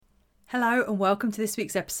Hello and welcome to this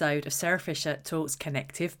week's episode of Sarah Fisher Talks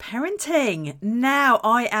Connective Parenting. Now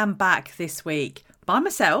I am back this week by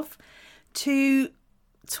myself to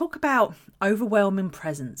talk about overwhelming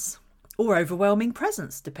presence or overwhelming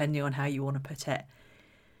presence, depending on how you want to put it.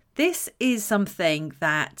 This is something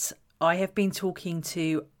that I have been talking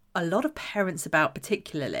to a lot of parents about,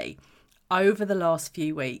 particularly over the last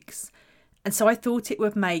few weeks. And so I thought it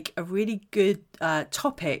would make a really good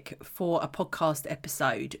topic for a podcast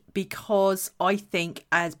episode, because I think,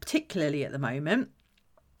 as particularly at the moment,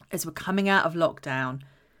 as we're coming out of lockdown,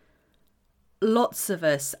 lots of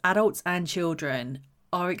us, adults and children,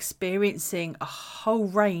 are experiencing a whole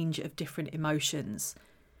range of different emotions.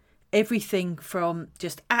 Everything from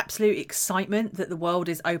just absolute excitement that the world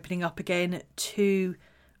is opening up again to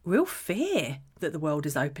real fear that the world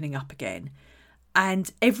is opening up again.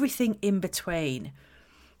 And everything in between.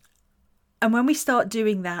 And when we start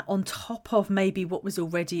doing that on top of maybe what was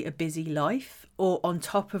already a busy life, or on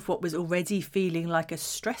top of what was already feeling like a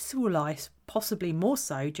stressful life, possibly more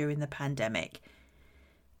so during the pandemic,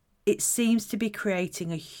 it seems to be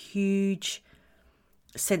creating a huge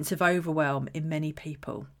sense of overwhelm in many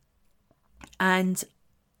people. And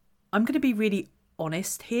I'm going to be really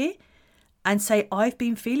honest here and say I've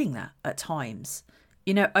been feeling that at times.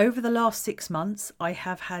 You know, over the last 6 months, I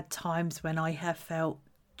have had times when I have felt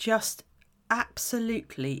just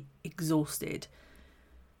absolutely exhausted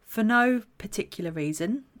for no particular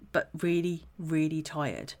reason, but really, really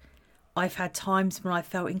tired. I've had times when I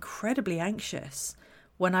felt incredibly anxious,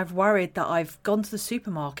 when I've worried that I've gone to the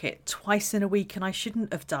supermarket twice in a week and I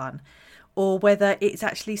shouldn't have done, or whether it's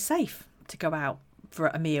actually safe to go out for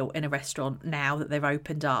a meal in a restaurant now that they've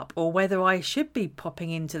opened up, or whether I should be popping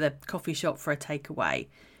into the coffee shop for a takeaway.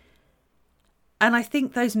 And I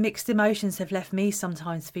think those mixed emotions have left me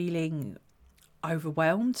sometimes feeling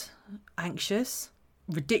overwhelmed, anxious,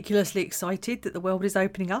 ridiculously excited that the world is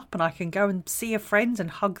opening up and I can go and see a friend and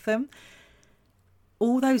hug them.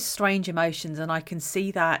 All those strange emotions, and I can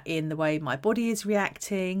see that in the way my body is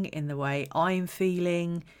reacting, in the way I'm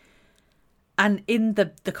feeling, and in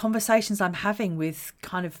the conversations I'm having with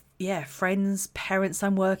friends, parents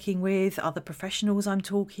I'm working with, other professionals I'm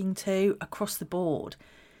talking to across the board.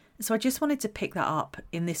 So I just wanted to pick that up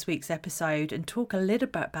in this week's episode and talk a little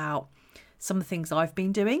bit about some of the things I've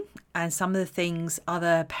been doing and some of the things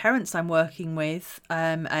other parents I'm working with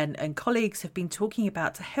and colleagues have been talking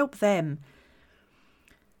about to help them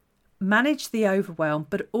manage the overwhelm,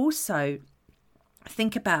 but also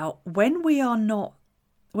think about when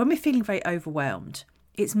we're feeling very overwhelmed,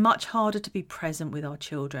 it's much harder to be present with our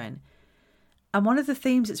children. And one of the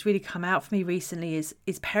themes that's really come out for me recently is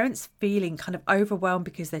parents feeling kind of overwhelmed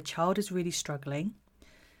because their child is really struggling.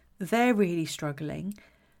 They're really struggling.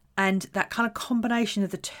 And that kind of combination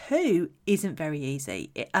of the two isn't very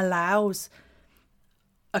easy. It allows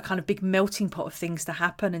a kind of big melting pot of things to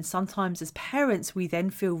happen. And sometimes as parents, we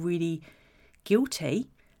then feel really guilty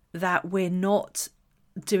that we're not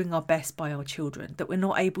doing our best by our children, that we're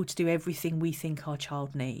not able to do everything we think our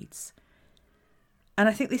child needs. And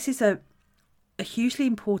I think this is a hugely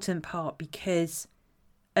important part, because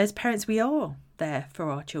as parents, we are there for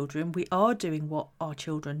our children. We are doing what our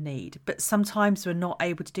children need, but sometimes we're not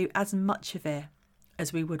able to do as much of it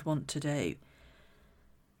as we would want to do.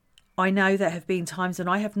 I know there have been times when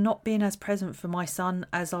I have not been as present for my son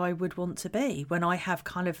as I would want to be, when I have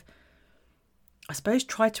kind of, I suppose,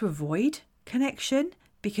 tried to avoid connection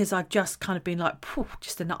because I've just kind of been like,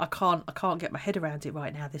 I can't get my head around it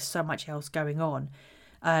right now. There's so much else going on.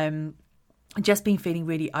 Just been feeling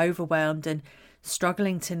really overwhelmed and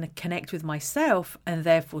struggling to connect with myself, and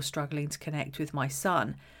therefore struggling to connect with my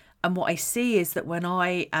son. And what I see is that when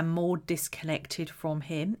I am more disconnected from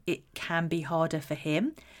him, it can be harder for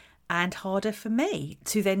him and harder for me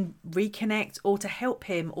to then reconnect or to help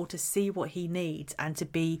him or to see what he needs and to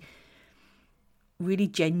be really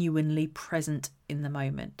genuinely present in the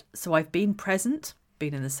moment. So I've been present,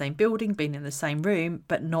 been in the same building, been in the same room,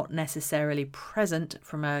 but not necessarily present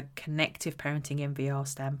from a connective parenting MVR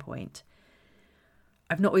standpoint.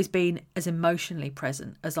 I've not always been as emotionally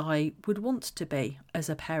present as I would want to be as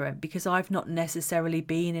a parent, because I've not necessarily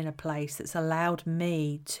been in a place that's allowed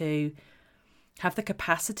me to have the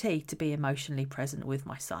capacity to be emotionally present with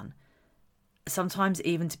my son. Sometimes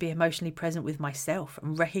even to be emotionally present with myself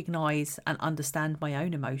and recognise and understand my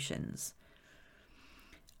own emotions.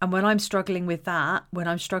 And when I'm struggling with that, when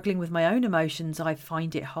I'm struggling with my own emotions, I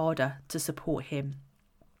find it harder to support him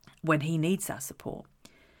when he needs that support.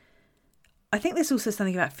 I think there's also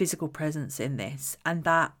something about physical presence in this, and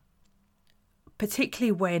that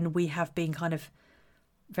particularly when we have been kind of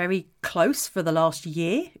very close for the last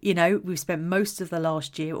year. You know, we've spent most of the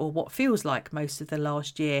last year, or what feels like most of the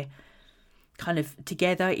last year, kind of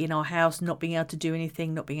together in our house, not being able to do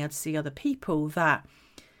anything, not being able to see other people, that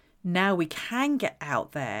now we can get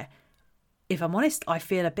out there. If I'm honest, I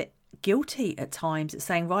feel a bit guilty at times at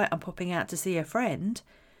saying, right, I'm popping out to see a friend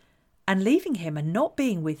and leaving him and not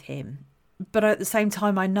being with him. But at the same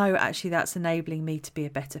time, I know actually that's enabling me to be a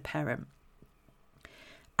better parent.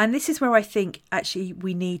 And this is where I think actually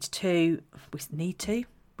we need to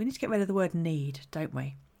get rid of the word need, don't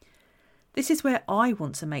we? This is where I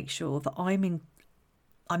want to make sure that I'm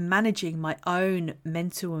managing my own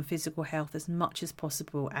mental and physical health as much as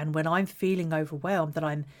possible. And when I'm feeling overwhelmed, that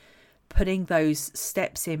I'm putting those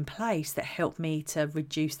steps in place that help me to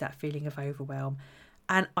reduce that feeling of overwhelm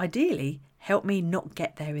and ideally help me not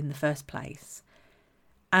get there in the first place.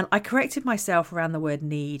 And I corrected myself around the word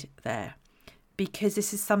need there, because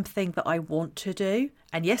this is something that I want to do.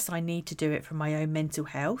 And yes, I need to do it for my own mental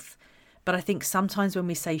health. But I think sometimes when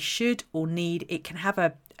we say should or need, it can have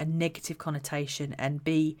a negative connotation and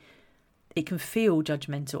it can feel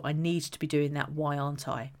judgmental. I need to be doing that. Why aren't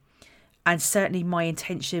I? And certainly my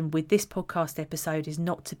intention with this podcast episode is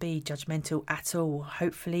not to be judgmental at all.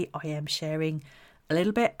 Hopefully I am sharing a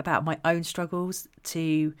little bit about my own struggles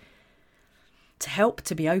to help,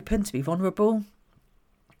 to be open, to be vulnerable.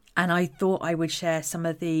 And I thought I would share some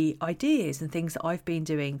of the ideas and things that I've been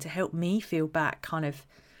doing to help me feel back kind of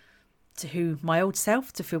to my old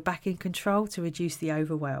self, to feel back in control, to reduce the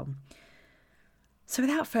overwhelm. So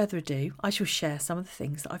without further ado, I shall share some of the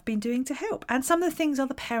things that I've been doing to help, and some of the things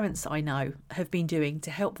other parents I know have been doing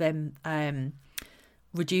to help them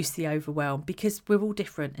reduce the overwhelm, because we're all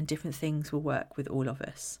different and different things will work with all of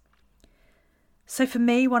us. So for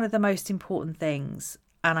me, one of the most important things,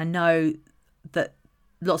 and I know that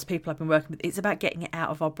lots of people I've been working with, it's about getting it out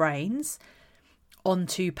of our brains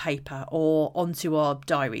onto paper or onto our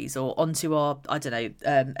diaries or onto our,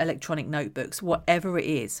 electronic notebooks, whatever it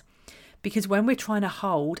is. Because when we're trying to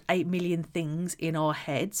hold 8 million things in our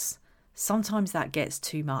heads, sometimes that gets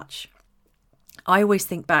too much. I always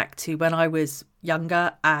think back to when I was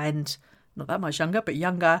younger, and not that much younger, but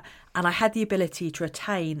younger, and I had the ability to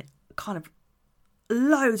retain kind of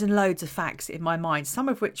loads and loads of facts in my mind, some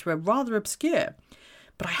of which were rather obscure,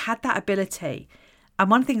 but I had that ability. And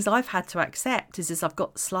one of the things I've had to accept is as I've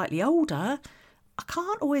got slightly older, I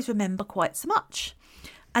can't always remember quite so much.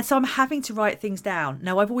 And so I'm having to write things down.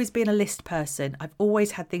 Now, I've always been a list person. I've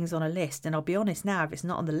always had things on a list. And I'll be honest now, if it's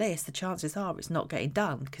not on the list, the chances are it's not getting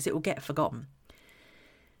done because it will get forgotten.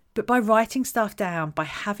 But by writing stuff down, by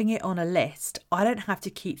having it on a list, I don't have to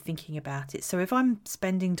keep thinking about it. So if I'm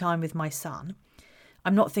spending time with my son,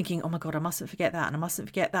 I'm not thinking, oh my God, I mustn't forget that and I mustn't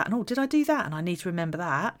forget that. And oh, did I do that? And I need to remember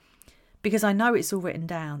that, because I know it's all written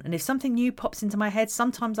down. And if something new pops into my head,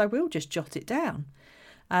 sometimes I will just jot it down.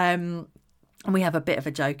 And we have a bit of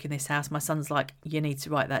a joke in this house. My son's like, you need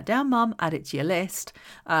to write that down, Mum, add it to your list,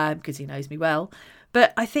 because he knows me well.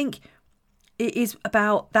 But I think it is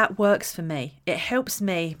about, that works for me. It helps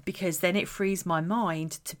me because then it frees my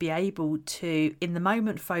mind to be able to, in the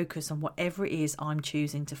moment, focus on whatever it is I'm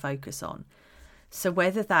choosing to focus on. So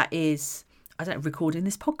whether that is, recording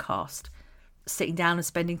this podcast, sitting down and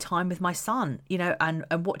spending time with my son,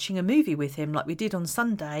 and watching a movie with him like we did on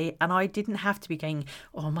Sunday, and I didn't have to be going,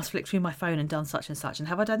 oh, I must flick through my phone and done such and such, and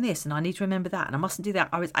have I done this, and I need to remember that, and I mustn't do that.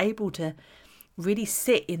 I was able to really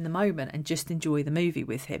sit in the moment and just enjoy the movie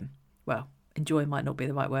with him. Well, enjoy might not be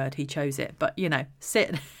the right word, he chose it, but sit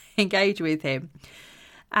and engage with him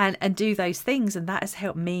and do those things, and that has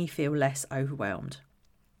helped me feel less overwhelmed.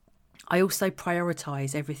 I also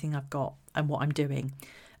prioritise everything I've got and what I'm doing.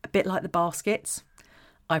 A bit like the baskets,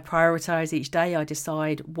 I prioritise each day. I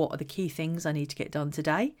decide what are the key things I need to get done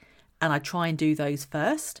today, and I try and do those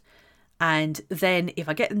first. And then if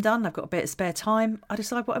I get them done, I've got a bit of spare time, I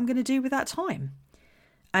decide what I'm going to do with that time.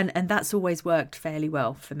 And that's always worked fairly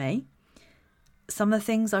well for me. Some of the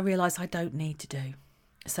things I realise I don't need to do.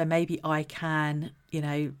 So maybe I can,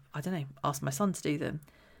 ask my son to do them,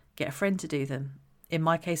 get a friend to do them. In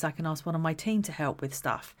my case, I can ask one of my team to help with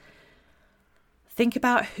stuff. Think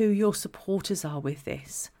about who your supporters are with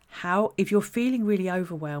this. If you're feeling really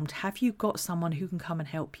overwhelmed, have you got someone who can come and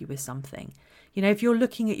help you with something? If you're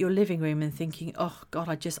looking at your living room and thinking, oh God,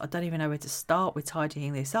 I don't even know where to start with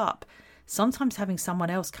tidying this up. Sometimes having someone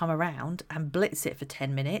else come around and blitz it for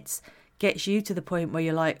 10 minutes gets you to the point where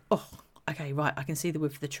you're like, oh, okay, right, I can see the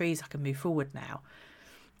wood for the trees. I can move forward now.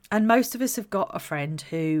 And most of us have got a friend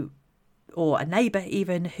or a neighbour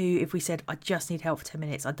even, who, if we said, I just need help for 10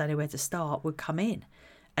 minutes, I don't know where to start, would come in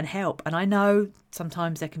and help. And I know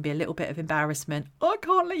sometimes there can be a little bit of embarrassment. Oh, I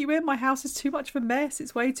can't let you in. My house is too much of a mess.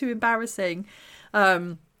 It's way too embarrassing.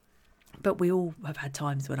 But we all have had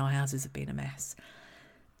times when our houses have been a mess.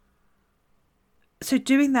 So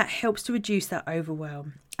doing that helps to reduce that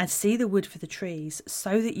overwhelm and see the wood for the trees,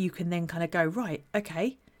 so that you can then kind of go, right,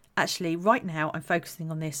 okay, actually right now I'm focusing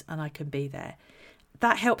on this and I can be there.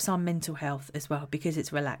 That helps our mental health as well, because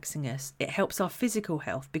it's relaxing us. It helps our physical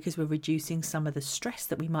health because we're reducing some of the stress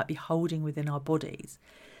that we might be holding within our bodies.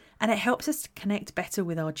 And it helps us to connect better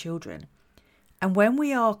with our children. And when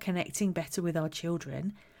we are connecting better with our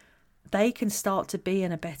children, they can start to be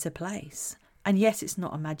in a better place. And yes, it's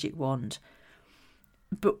not a magic wand,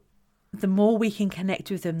 but the more we can connect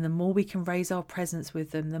with them, the more we can raise our presence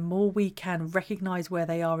with them, the more we can recognise where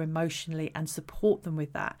they are emotionally and support them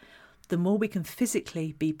with that, the more we can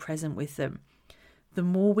physically be present with them, the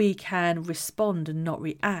more we can respond and not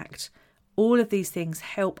react. All of these things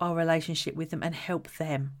help our relationship with them and help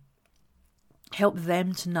them. Help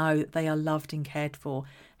them to know that they are loved and cared for.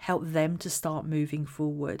 Help them to start moving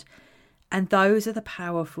forward. And those are the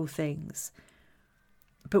powerful things.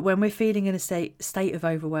 But when we're feeling in a state of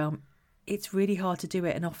overwhelm, it's really hard to do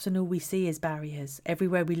it. And often all we see is barriers.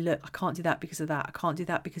 Everywhere we look, I can't do that because of that. I can't do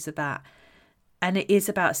that because of that. And it is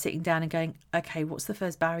about sitting down and going, okay, what's the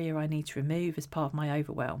first barrier I need to remove as part of my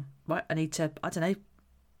overwhelm? Right? I need to,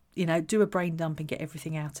 do a brain dump and get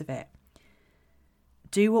everything out of it.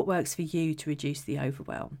 Do what works for you to reduce the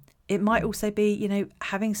overwhelm. It might also be,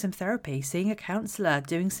 having some therapy, seeing a counsellor,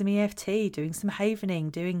 doing some EFT, doing some havening,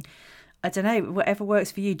 doing, whatever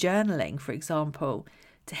works for you, journaling, for example,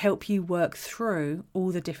 to help you work through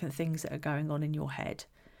all the different things that are going on in your head.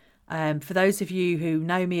 For those of you who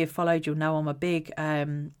know me, have followed, you'll know I'm a big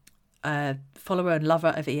follower and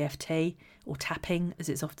lover of EFT, or tapping as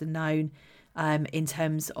it's often known, in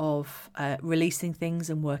terms of releasing things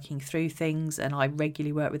and working through things. And I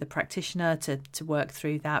regularly work with a practitioner to work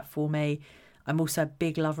through that for me. I'm also a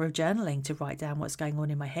big lover of journaling, to write down what's going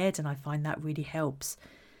on in my head, and I find that really helps.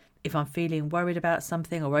 If I'm feeling worried about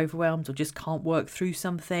something or overwhelmed or just can't work through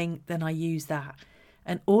something, then I use that.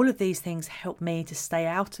 And all of these things help me to stay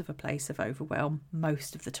out of a place of overwhelm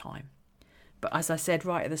most of the time. But as I said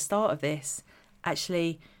right at the start of this,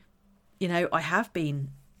 actually, I have been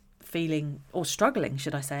feeling, or struggling,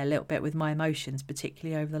 should I say, a little bit with my emotions,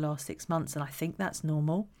 particularly over the last 6 months. And I think that's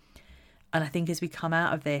normal. And I think as we come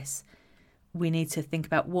out of this, we need to think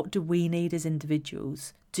about, what do we need as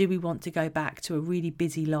individuals? Do we want to go back to a really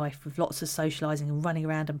busy life with lots of socialising and running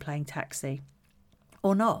around and playing taxi,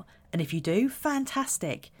 or not? And if you do,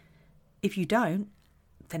 fantastic. If you don't,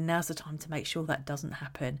 then now's the time to make sure that doesn't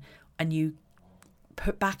happen, and you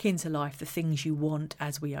put back into life the things you want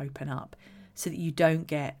as we open up, so that you don't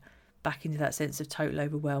get back into that sense of total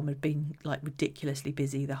overwhelm and being like ridiculously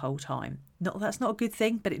busy the whole time. That's not a good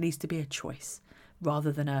thing, but it needs to be a choice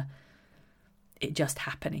rather than it just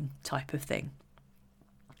happening type of thing.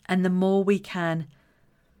 And the more we can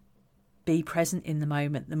be present in the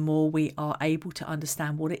moment, the more we are able to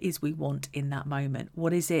understand what it is we want in that moment.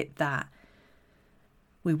 What is it that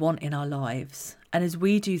we want in our lives? And as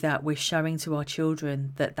we do that, we're showing to our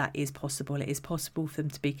children that is possible. It is possible for them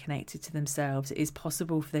to be connected to themselves. It is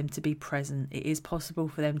possible for them to be present. It is possible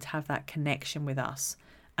for them to have that connection with us.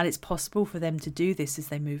 And it's possible for them to do this as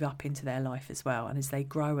they move up into their life as well, and as they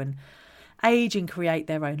grow and age and create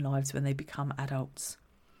their own lives when they become adults.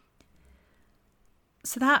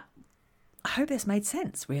 So I hope this made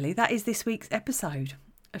sense, really. That is this week's episode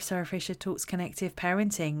of Sarah Fisher Talks Connective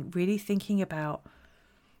Parenting, really thinking about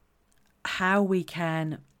how we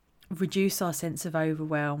can reduce our sense of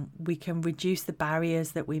overwhelm. We can reduce the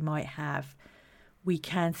barriers that we might have. We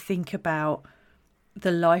can think about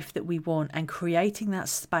the life that we want and creating that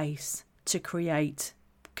space to create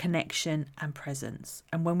connection and presence.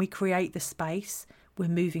 And when we create the space, we're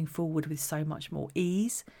moving forward with so much more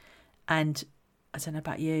ease. And I don't know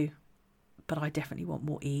about you, but I definitely want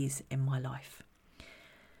more ease in my life.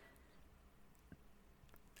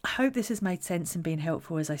 I hope this has made sense and been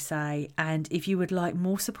helpful, as I say. And if you would like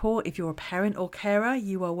more support, if you're a parent or carer,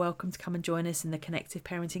 you are welcome to come and join us in the Connective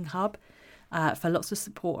Parenting Hub for lots of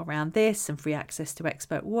support around this and free access to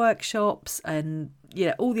expert workshops and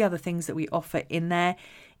all the other things that we offer in there.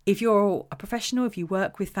 If you're a professional, if you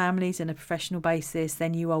work with families on a professional basis,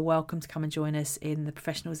 then you are welcome to come and join us in the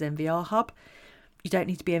Professionals MVR Hub. You don't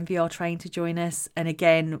need to be MVR trained to join us. And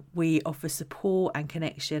again, we offer support and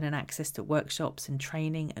connection and access to workshops and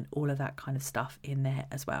training and all of that kind of stuff in there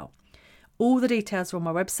as well. All the details are on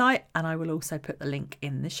my website, and I will also put the link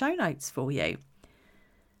in the show notes for you.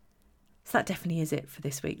 So that definitely is it for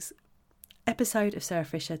this week's episode of Sarah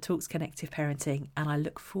Fisher Talks Connective Parenting, and I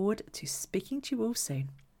look forward to speaking to you all soon.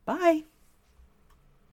 Bye.